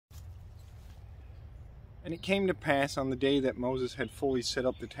And it came to pass on the day that Moses had fully set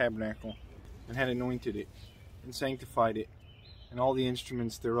up the tabernacle, and had anointed it, and sanctified it, and all the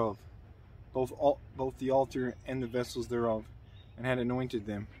instruments thereof, both the altar and the vessels thereof, and had anointed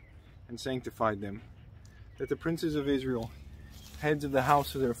them, and sanctified them, that the princes of Israel, heads of the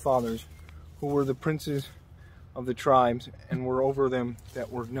house of their fathers, who were the princes of the tribes, and were over them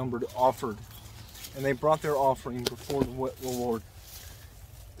that were numbered, offered. And they brought their offering before the Lord,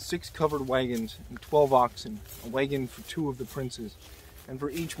 6 covered wagons, and 12 oxen, a wagon for 2 of the princes, and for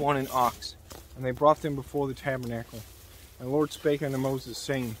each one an ox. And they brought them before the tabernacle. And the Lord spake unto Moses,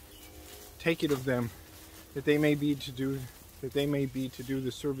 saying, Take it of them, that they may be to do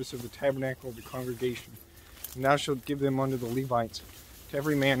the service of the tabernacle of the congregation. And thou shalt give them unto the Levites, to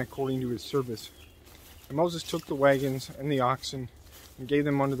every man according to his service. And Moses took the wagons and the oxen, and gave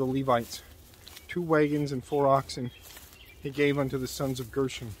them unto the Levites. 2 wagons and 4 oxen he gave unto the sons of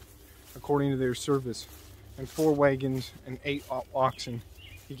Gershon, according to their service. And 4 wagons and 8 oxen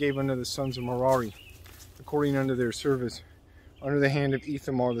he gave unto the sons of Merari, according unto their service, under the hand of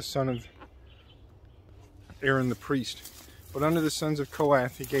Ithamar the son of Aaron the priest. But unto the sons of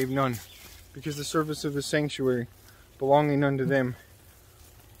Kohath he gave none, because the service of the sanctuary belonging unto them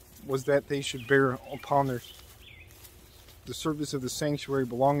was that they should bear upon their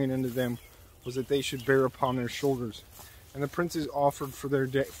shoulders. And the princes offered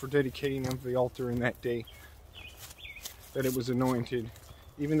for dedicating of the altar in that day that it was anointed.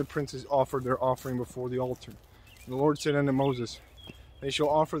 Even the princes offered their offering before the altar. And the Lord said unto Moses, They shall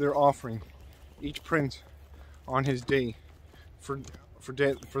offer their offering, each prince on his day, for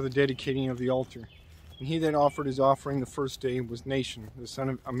the dedicating of the altar. And he that offered his offering the first day was Nashon, the son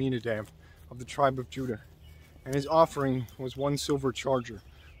of Amminadab, of the tribe of Judah. And his offering was 1 silver charger,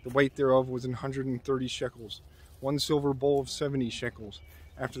 the weight thereof was 130 shekels, 1 silver bowl of 70 shekels,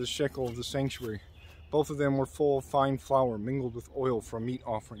 after the shekel of the sanctuary. Both of them were full of fine flour, mingled with oil for a meat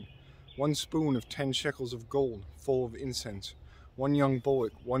offering. 1 spoon of 10 shekels of gold, full of incense. 1 young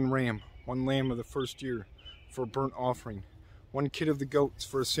bullock, 1 ram, 1 lamb of the first year, for a burnt offering. 1 kid of the goats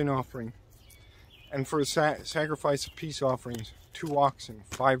for a sin offering. And for a sacrifice of peace offerings, 2 oxen,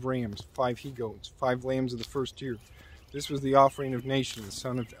 5 rams, 5 he-goats, 5 lambs of the first year. This was the offering of Nashon, the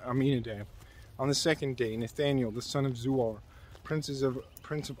son of Amminadab. On the 2nd day, Nathaniel, the son of Zuar, prince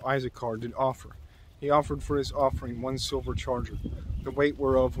of Issachar, did offer. He offered for his offering 1 silver charger, the weight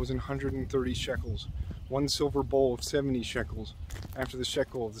whereof was 130 shekels, 1 silver bowl of 70 shekels, after the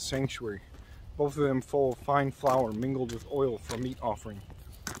shekel of the sanctuary, both of them full of fine flour mingled with oil for a meat offering.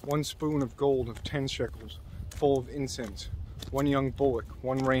 1 spoon of gold of 10 shekels, full of incense. 1 young bullock,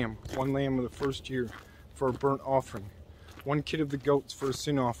 1 ram, 1 lamb of the first year, for a burnt offering. 1 kid of the goats for a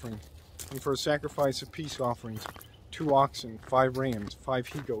sin offering. And for a sacrifice of peace offerings, 2 oxen, 5 rams, 5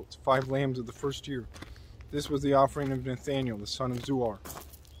 he-goats, 5 lambs of the first year. This was the offering of Nathaniel, the son of Zuar.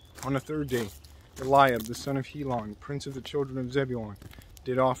 On the 3rd day, Eliab, the son of Helon, prince of the children of Zebulun,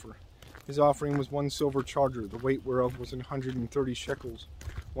 did offer. His offering was 1 silver charger, the weight whereof was 130 shekels,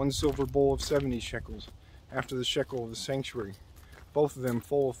 1 silver bowl of 70 shekels, after the shekel of the sanctuary, both of them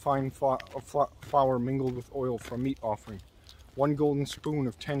full of fine flour mingled with oil for a meat offering. 1 golden spoon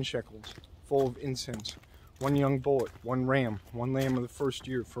of 10 shekels, full of incense. 1 young bullock, 1 ram, 1 lamb of the first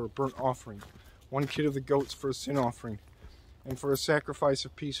year, for a burnt offering. 1 kid of the goats for a sin offering. And for a sacrifice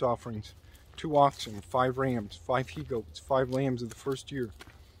of peace offerings, 2 oxen, 5 rams, 5 he-goats, 5 lambs of the first year.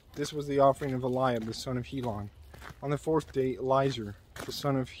 This was the offering of Eliab, the son of Helon. On the 4th day, Elizur, the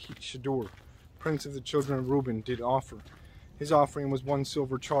son of Shedeur, prince of the children of Reuben, did offer. His offering was 1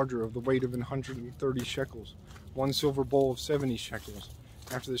 silver charger of the weight of 130 shekels, 1 silver bowl of 70 shekels,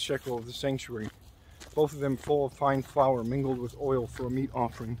 after the shekel of the sanctuary, both of them full of fine flour mingled with oil for a meat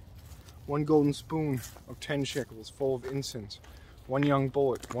offering. 1 golden spoon of 10 shekels, full of incense. 1 young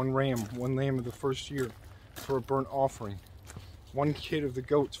bullock, 1 ram, 1 lamb of the first year, for a burnt offering. 1 kid of the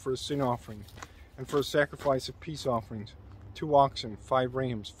goats for a sin offering. And for a sacrifice of peace offerings, 2 oxen, 5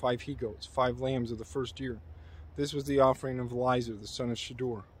 rams, 5 he-goats, 5 lambs of the first year. This was the offering of Elizur, the son of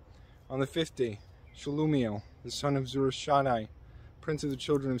Shedeur. On the 5th day, Shelumiel, the son of Zurishaddai, prince of the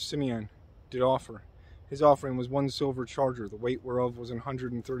children of Simeon, did offer. His offering was 1 silver charger, the weight whereof was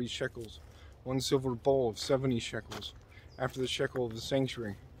 130 shekels, 1 silver bowl of 70 shekels, after the shekel of the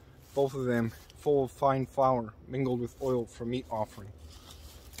sanctuary, both of them full of fine flour mingled with oil for meat offering.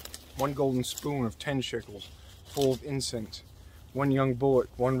 1 golden spoon of 10 shekels, full of incense. 1 young bullock,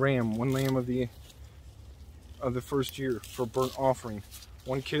 1 ram, 1 lamb of the first year, for burnt offering.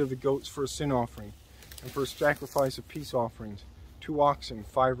 1 kid of the goats for a sin offering. And for a sacrifice of peace offerings, 2 oxen,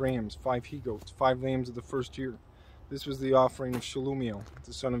 5 rams, 5 he-goats, 5 lambs of the first year. This was the offering of Shelumiel,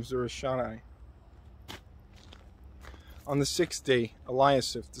 the son of Zurishaddai. On the 6th day,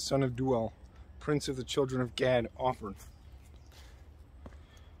 Eliasaph, the son of Duel, prince of the children of Gad, offered.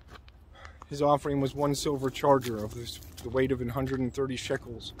 His offering was 1 silver charger of the weight of 130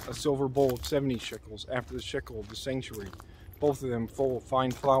 shekels, a silver bowl of 70 shekels, after the shekel of the sanctuary, both of them full of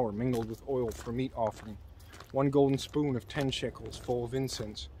fine flour mingled with oil for meat offering, 1 golden spoon of 10 shekels, full of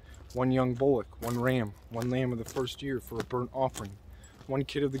incense, 1 young bullock, 1 ram, 1 lamb of the first year for a burnt offering, 1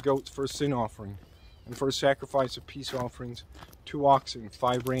 kid of the goats for a sin offering, and for a sacrifice of peace offerings, 2 oxen,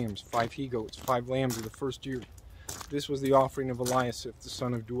 5 rams, 5 he-goats, 5 lambs of the first year. This was the offering of Eliasaph, the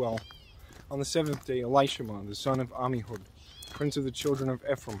son of Duel. On the 7th day, Elishama, the son of Ammihud, prince of the children of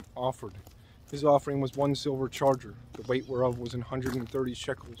Ephraim, offered. His offering was 1 silver charger, the weight whereof was 130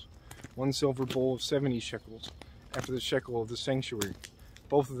 shekels, 1 silver bowl of 70 shekels, after the shekel of the sanctuary,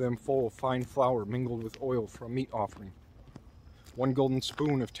 both of them full of fine flour mingled with oil for a meat offering, 1 golden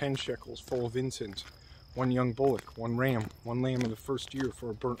spoon of 10 shekels, full of incense, 1 young bullock, 1 ram, 1 lamb of the first year for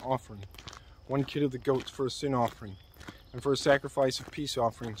a burnt offering, 1 kid of the goats for a sin offering, and for a sacrifice of peace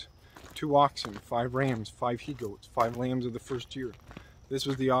offerings, 2 oxen, 5 rams, 5 he-goats, 5 lambs of the first year. This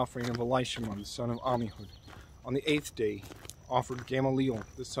was the offering of Elishama, the son of Ammihud. On the 8th day, offered Gamaliel,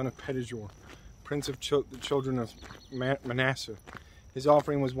 the son of Pedahzur, prince of the children of Manasseh. His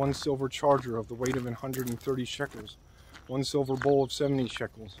offering was 1 silver charger of the weight of 130 shekels, 1 silver bowl of 70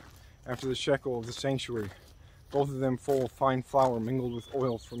 shekels, after the shekel of the sanctuary, both of them full of fine flour mingled with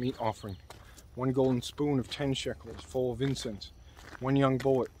oil for meat offering, 1 golden spoon of 10 shekels, full of incense, 1 young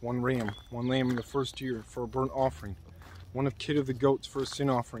bullock, 1 ram, 1 lamb in the first year for a burnt offering, 1 kid of the goats for a sin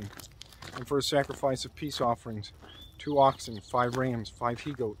offering, and for a sacrifice of peace offerings, 2 oxen, 5 rams, 5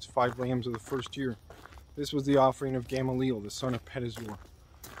 he-goats, 5 lambs of the first year. This was the offering of Gamaliel, the son of Pedahzur.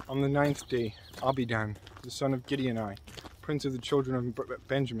 On the 9th day, Abidan, the son of Gideoni, prince of the children of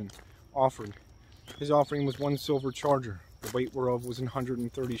Benjamin, offered. His offering was 1 silver charger, the weight whereof was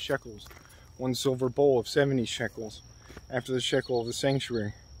 130 shekels, 1 silver bowl of 70 shekels, after the shekel of the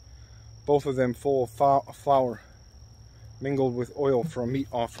sanctuary, both of them full of flour mingled with oil for a meat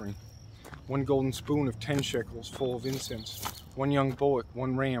offering, 1 golden spoon of 10 shekels, full of incense, 1 young bullock,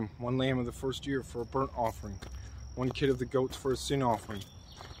 1 ram, 1 lamb of the first year for a burnt offering, 1 kid of the goats for a sin offering,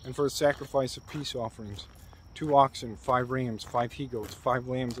 and for a sacrifice of peace offerings, 2 oxen, 5 rams, 5 he-goats, 5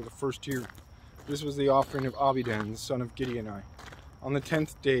 lambs of the first year. This was the offering of Abidan, the son of Gideoni. On the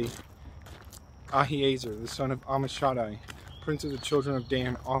 10th day, Ahiezer, the son of Ammishaddai, prince of the children of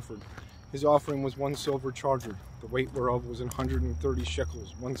Dan, offered. His offering was 1 silver charger, the weight whereof was 130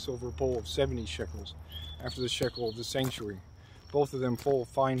 shekels, 1 silver bowl of 70 shekels, after the shekel of the sanctuary, both of them full of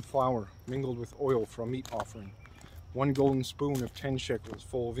fine flour mingled with oil for a meat offering, 1 golden spoon of 10 shekels,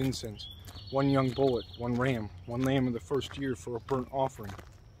 full of incense, 1 young bullock, 1 ram, 1 lamb of the first year for a burnt offering,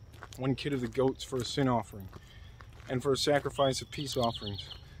 1 kid of the goats for a sin offering, and for a sacrifice of peace offerings,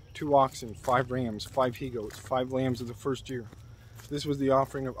 2 oxen, 5 rams, 5 he-goats, 5 lambs of the first year. This was the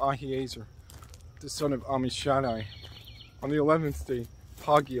offering of Ahiezer, the son of Ammishaddai. On the 11th day,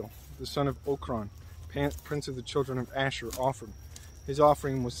 Pagiel, the son of Ochran, prince of the children of Asher, offered. His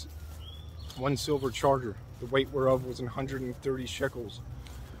offering was 1 silver charger, the weight whereof was 130 shekels,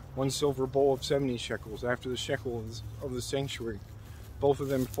 1 silver bowl of 70 shekels, after the shekel of the sanctuary, both of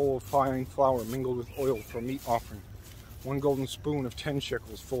them full of fine flour mingled with oil for a meat offering, 1 golden spoon of 10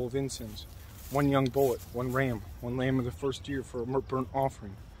 shekels, full of incense, 1 young bullock, 1 ram, 1 lamb of the first year for a burnt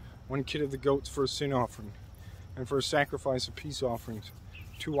offering, 1 kid of the goats for a sin offering, and for a sacrifice of peace offerings,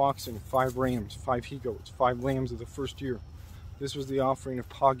 2 oxen, 5 rams, 5 he-goats, 5 lambs of the first year. This was the offering of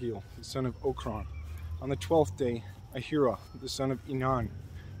Pagiel, the son of Ochran. On the 12th day, Ahira, the son of Enan,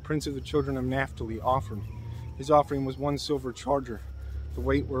 prince of the children of Naphtali, offered. His offering was 1 silver charger, the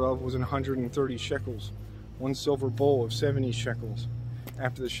weight whereof was 130 shekels, 1 silver bowl of 70 shekels,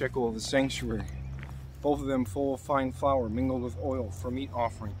 after the shekel of the sanctuary, both of them full of fine flour mingled with oil for a meat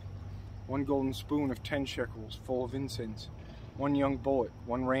offering, 1 golden spoon of 10 shekels, full of incense, 1 young bullock,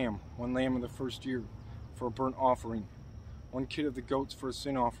 1 ram, 1 lamb of the first year for a burnt offering, 1 kid of the goats for a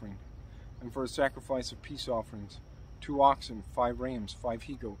sin offering, and for a sacrifice of peace offerings, 2 oxen, 5 rams, 5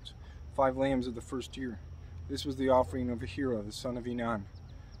 he-goats, 5 lambs of the first year. This was the offering of Ahira, the son of Enan.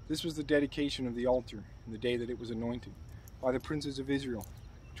 This was the dedication of the altar in the day that it was anointed by the princes of Israel,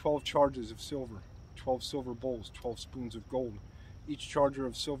 12 charges of silver, 12 silver bowls, 12 spoons of gold, each charger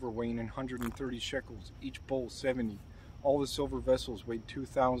of silver weighing 130 shekels, each bowl 70. All the silver vessels weighed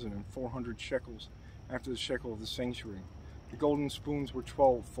 2,400 shekels, after the shekel of the sanctuary. The golden spoons were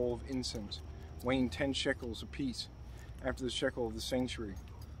 12, full of incense, weighing 10 shekels apiece, after the shekel of the sanctuary.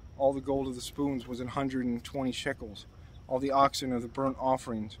 All the gold of the spoons was 120 shekels. All the oxen of the burnt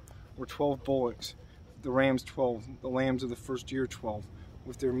offerings were 12 bullocks, the rams 12, the lambs of the first year 12,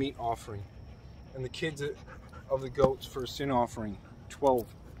 with their meat offering, and the kids of the goats for a sin offering 12,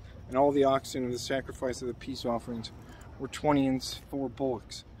 and all the oxen of the sacrifice of the peace offerings were 20, and 4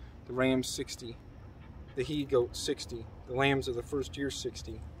 bullocks, the rams 60, the he-goat 60, the lambs of the first year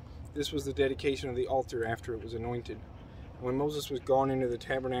 60. This was the dedication of the altar after it was anointed. And when Moses was gone into the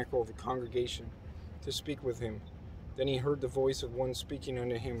tabernacle of the congregation to speak with him, then he heard the voice of one speaking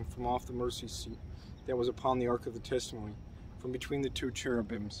unto him from off the mercy seat that was upon the ark of the testimony, from between the 2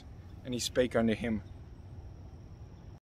 cherubims. And he spake unto him,